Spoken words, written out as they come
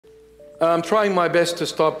I'm trying my best to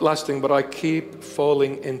stop lusting, but I keep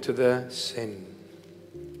falling into the sin.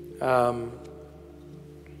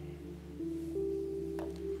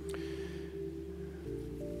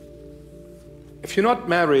 If you're not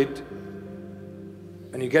married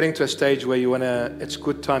and you're getting to a stage where you it's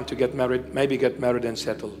good time to get married, maybe get married and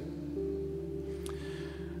settle.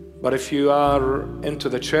 But if you are into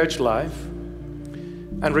the church life,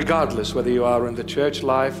 and regardless whether you are in the church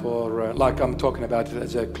life or like I'm talking about it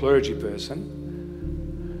as a clergy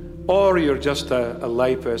person, or you're just a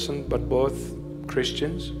lay person, but both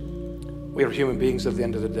Christians, we're human beings at the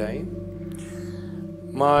end of the day.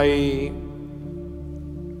 My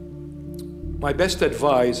best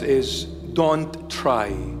advice is don't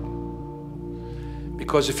try.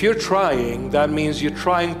 Because if you're trying, that means you're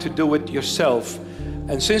trying to do it yourself.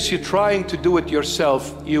 And since you're trying to do it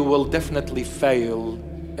yourself, you will definitely fail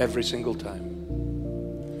every single time.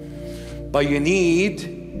 But you need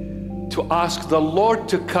to ask the Lord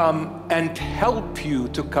to come and help you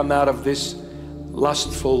to come out of this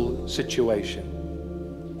lustful situation.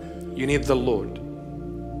 You need the Lord.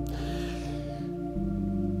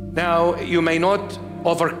 Now, you may not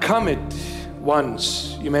overcome it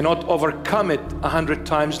once. You may not overcome it 100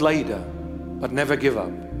 times later, but never give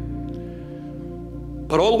up.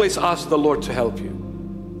 But always ask the Lord to help you.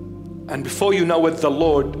 And before you know it, the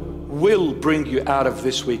Lord will bring you out of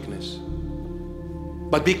this weakness.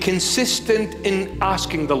 But be consistent in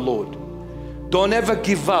asking the Lord. Don't ever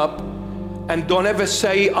give up, and don't ever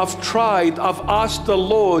say, I've tried, I've asked the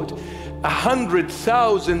Lord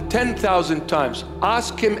 100,000, 10,000 times.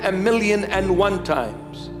 Ask Him 1,000,001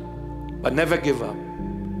 times, but never give up.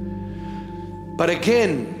 But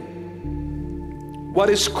again, what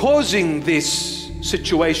is causing this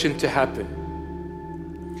situation to happen?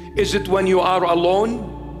 Is it when you are alone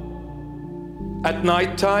at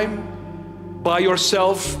night time by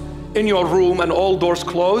yourself in your room and all doors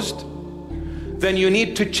closed? Then you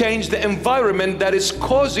need to change the environment that is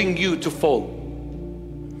causing you to fall.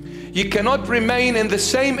 You cannot remain in the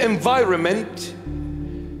same environment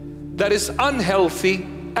that is unhealthy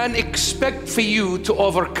and expect for you to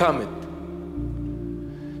overcome it.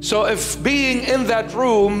 So if being in that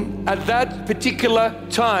room at that particular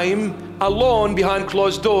time, alone behind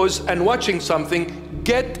closed doors and watching something,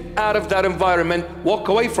 get out of that environment, walk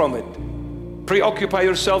away from it. Preoccupy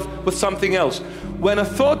yourself with something else. When a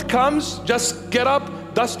thought comes, just get up,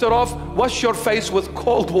 dust it off, wash your face with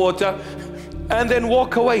cold water, and then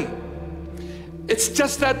walk away. It's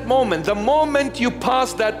just that moment. The moment you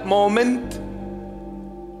pass that moment,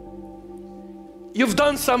 you've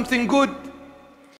done something good.